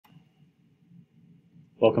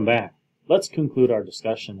Welcome back. Let's conclude our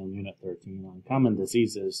discussion in Unit 13 on common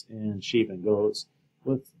diseases in sheep and goats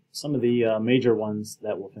with some of the major ones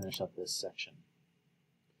that will finish up this section.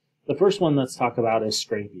 The first one let's talk about is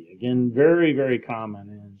scrapie. Again, very, very common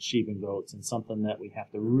in sheep and goats and something that we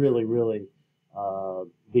have to really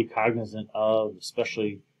be cognizant of,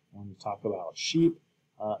 especially when we talk about sheep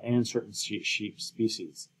and certain sheep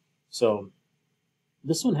species. So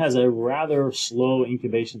this one has a rather slow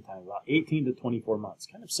incubation time, about 18 to 24 months,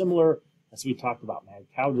 kind of similar as we talked about mad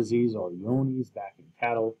cow disease or Johne's back in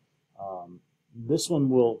cattle. This one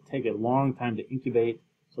will take a long time to incubate,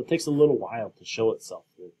 so it takes a little while to show itself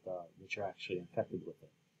that you're actually infected with it.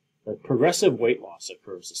 The progressive weight loss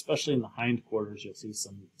occurs, especially in the hindquarters. You'll see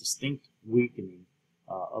some distinct weakening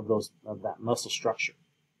of that muscle structure.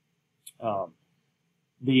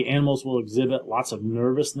 The animals will exhibit lots of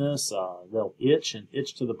nervousness. They'll itch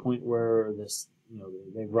to the point where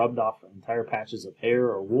they've rubbed off entire patches of hair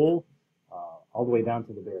or wool all the way down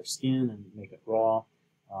to the bare skin and make it raw.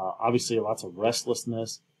 Obviously, lots of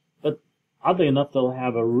restlessness, but oddly enough, they'll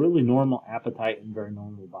have a really normal appetite and very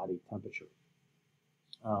normal body temperature.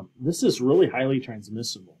 This is really highly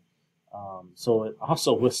transmissible, so it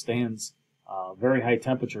also withstands very high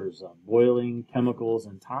temperatures, boiling, chemicals,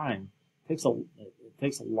 and time. It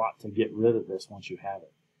takes a lot to get rid of this once you have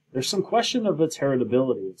it. There's some question of its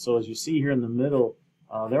heritability. So as you see here in the middle,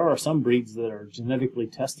 there are some breeds that are genetically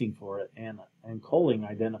testing for it and culling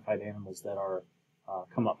identified animals that are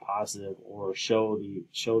come up positive or show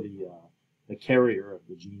the carrier of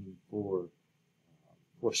the gene for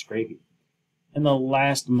scrapie. And the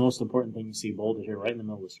last most important thing you see bolded here right in the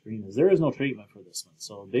middle of the screen is there is no treatment for this one.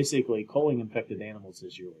 So basically, culling infected animals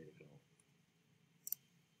is your way to go.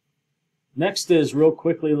 Next is, real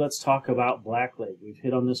quickly, let's talk about blackleg. We've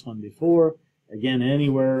hit on this one before. Again,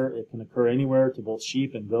 it can occur anywhere to both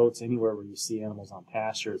sheep and goats, anywhere where you see animals on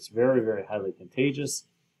pasture. It's very, very highly contagious.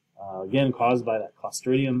 Again, caused by that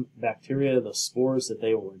Clostridium bacteria, the spores that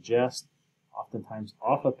they will ingest, oftentimes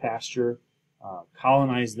off of pasture,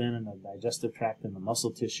 colonize then in the digestive tract and the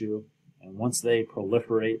muscle tissue, and once they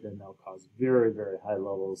proliferate, then they'll cause very, very high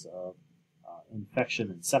levels of infection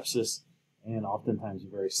and sepsis, and oftentimes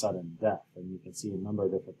very sudden death. And you can see a number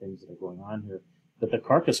of different things that are going on here. But the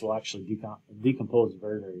carcass will actually decompose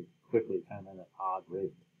very, very quickly, kind of at an odd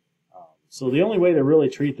rate. So the only way to really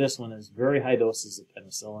treat this one is very high doses of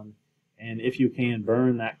penicillin, and if you can,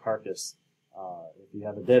 burn that carcass. If you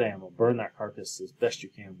have a dead animal, burn that carcass as best you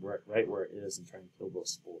can right where it is and try and kill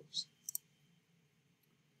those spores.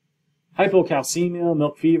 Hypocalcemia,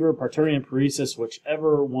 milk fever, parturient paresis,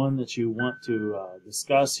 whichever one that you want to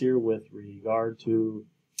discuss here with regard to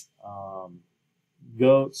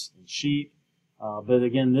goats and sheep. But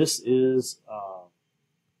again, this is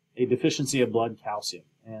a deficiency of blood calcium,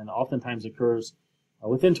 and oftentimes occurs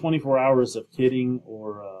within 24 hours of kidding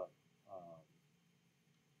or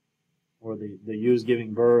the ewes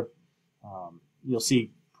giving birth. You'll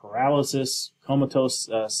see paralysis, comatose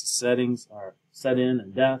settings are set in,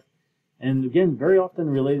 and death. And again, very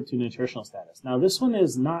often related to nutritional status. Now, this one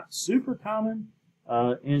is not super common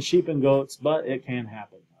in sheep and goats, but it can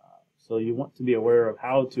happen. So you want to be aware of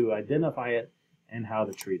how to identify it and how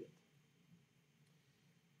to treat it.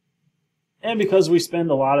 And because we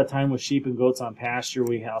spend a lot of time with sheep and goats on pasture,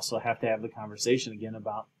 we also have to have the conversation again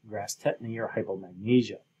about grass tetany or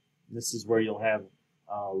hypomagnesia. This is where you'll have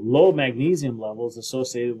low magnesium levels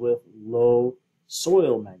associated with low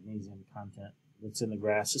soil magnesium content that's in the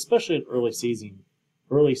grass, especially at early season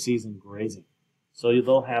grazing. So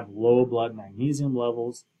they'll have low blood magnesium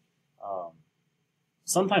levels.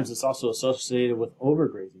 Sometimes it's also associated with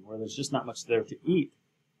overgrazing, where there's just not much there to eat.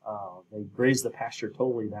 They graze the pasture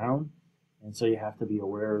totally down, and so you have to be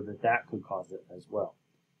aware that that could cause it as well.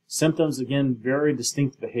 Symptoms, again, very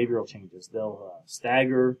distinct behavioral changes. They'll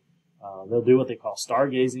stagger. They'll do what they call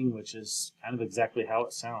stargazing, which is kind of exactly how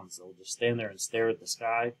it sounds. They'll just stand there and stare at the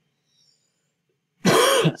sky.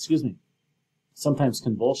 Excuse me. Sometimes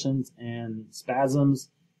convulsions and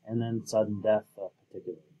spasms, and then sudden death,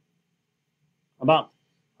 particularly.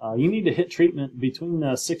 You need to hit treatment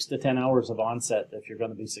between 6 to 10 hours of onset if you're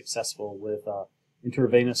going to be successful with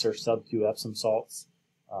intravenous or sub-Q Epsom salts.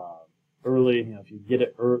 Early, if you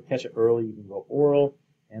catch it early, you can go oral,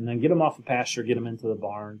 and then get them off the pasture, get them into the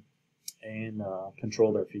barn, and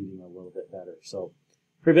control their feeding a little bit better. So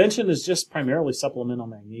prevention is just primarily supplemental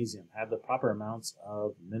magnesium. Have the proper amounts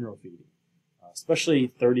of mineral feeding, especially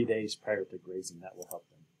 30 days prior to grazing. That will help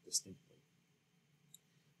them distinctly.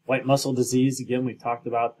 White muscle disease, again, we talked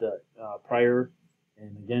about the prior.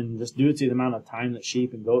 And again, just due to the amount of time that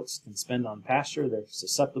sheep and goats can spend on pasture, they're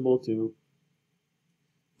susceptible to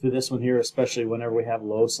to this one here, especially whenever we have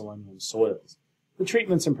low selenium soils. The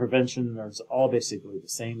treatments and prevention are all basically the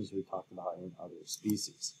same as we talked about in other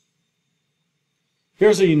species.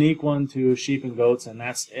 Here's a unique one to sheep and goats, and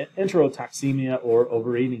that's enterotoxemia, or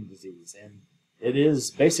overeating disease. And it is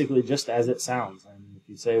basically just as it sounds. And if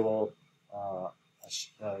you say, well,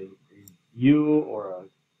 you or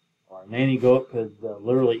a nanny goat could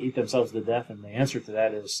literally eat themselves to death, and the answer to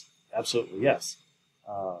that is absolutely yes.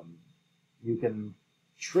 You can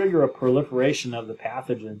trigger a proliferation of the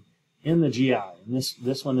pathogen in the GI. And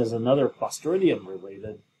this one is another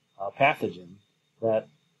Clostridium-related pathogen that,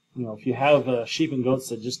 if you have sheep and goats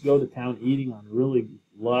that just go to town eating on really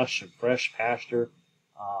lush and fresh pasture,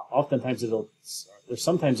 oftentimes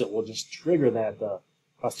sometimes it will just trigger that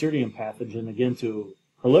Clostridium pathogen again to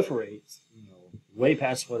proliferate, way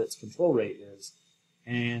past what its control rate is,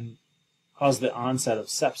 and cause the onset of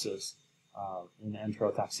sepsis in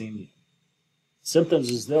enterotoxemia. Symptoms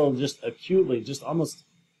is they'll just acutely, just almost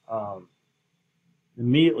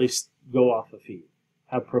immediately go off the feet,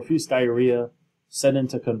 have profuse diarrhea, set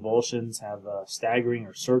into convulsions, have staggering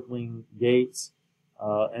or circling gaits,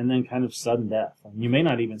 and then kind of sudden death. And you may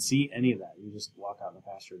not even see any of that. You just walk out in the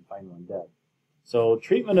pasture and find one dead. So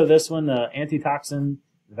treatment of this one, antitoxin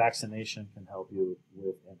vaccination can help you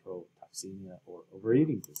with enterotoxemia or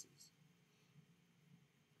overeating disease.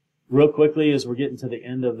 Real quickly, as we're getting to the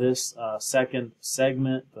end of this second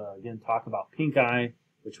segment, again, talk about pink eye,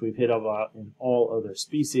 which we've hit about in all other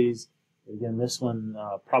species. Again, this one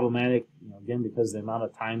problematic, again, because of the amount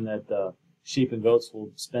of time that sheep and goats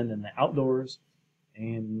will spend in the outdoors,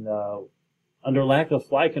 and under lack of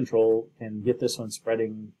fly control can get this one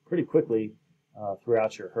spreading pretty quickly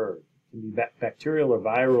throughout your herd. It can be bacterial or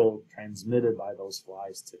viral, transmitted by those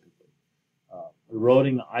flies typically.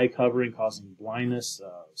 Eroding the eye covering, causing blindness,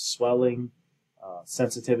 swelling,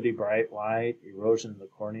 sensitivity, bright light, erosion of the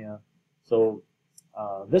cornea. So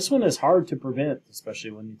this one is hard to prevent,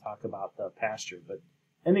 especially when you talk about the pasture. But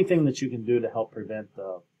anything that you can do to help prevent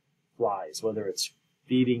the flies, whether it's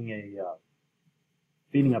feeding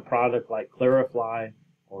a product like Clarifly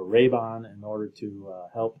or Rabon in order to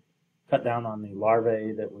help cut down on the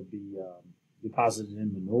larvae that would be deposited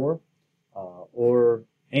in manure, or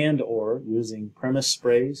using premise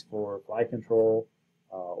sprays for fly control,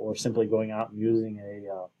 or simply going out and using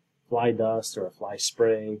a fly dust or a fly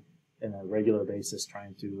spray on a regular basis,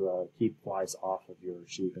 trying to keep flies off of your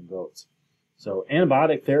sheep and goats. So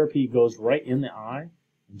antibiotic therapy goes right in the eye,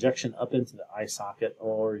 injection up into the eye socket,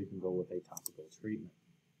 or you can go with a topical treatment.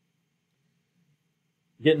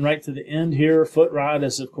 Getting right to the end here, foot rot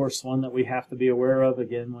is, of course, one that we have to be aware of.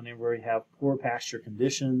 Again, whenever we have poor pasture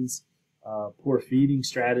conditions, poor feeding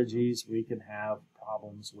strategies, we can have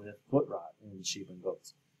problems with foot rot in sheep and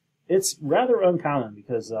goats. It's rather uncommon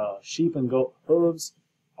because sheep and goat hooves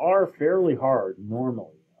are fairly hard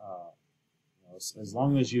normally. As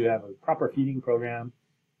long as you have a proper feeding program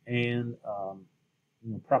and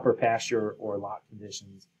proper pasture or lot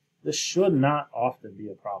conditions, this should not often be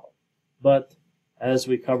a problem. But as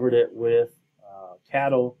we covered it with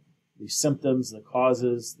cattle, the symptoms, the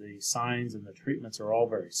causes, the signs, and the treatments are all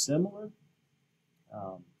very similar.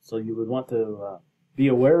 So you would want to be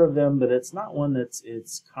aware of them, but it's not one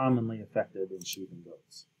it's commonly affected in sheep and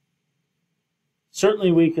goats.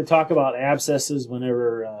 Certainly we could talk about abscesses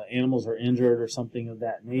whenever animals are injured or something of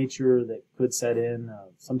that nature that could set in.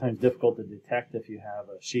 Sometimes difficult to detect if you have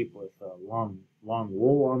a sheep with long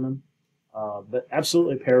wool on them. But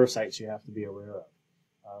absolutely parasites you have to be aware of.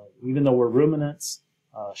 Even though we're ruminants,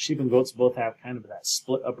 sheep and goats both have kind of that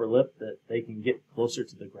split upper lip that they can get closer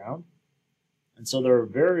to the ground. And so they're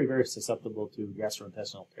very, very susceptible to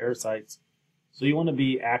gastrointestinal parasites. So you want to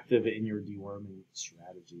be active in your deworming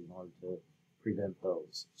strategy in order to prevent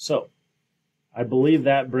those. So I believe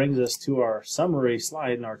that brings us to our summary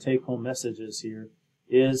slide, and our take-home messages here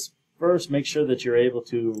is, first, make sure that you're able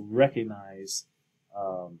to recognize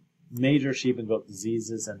major sheep and goat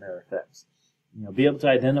diseases and their effects. Be able to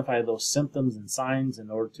identify those symptoms and signs in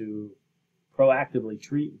order to proactively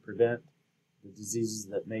treat and prevent the diseases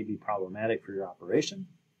that may be problematic for your operation.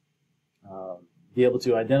 Be able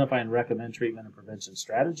to identify and recommend treatment and prevention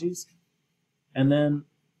strategies. And then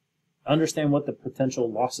understand what the potential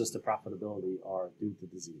losses to profitability are due to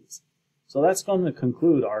disease. So that's going to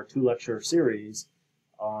conclude our 2-lecture series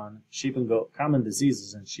on sheep and goat, common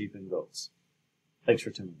diseases in sheep and goats. Thanks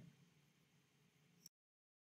for tuning in.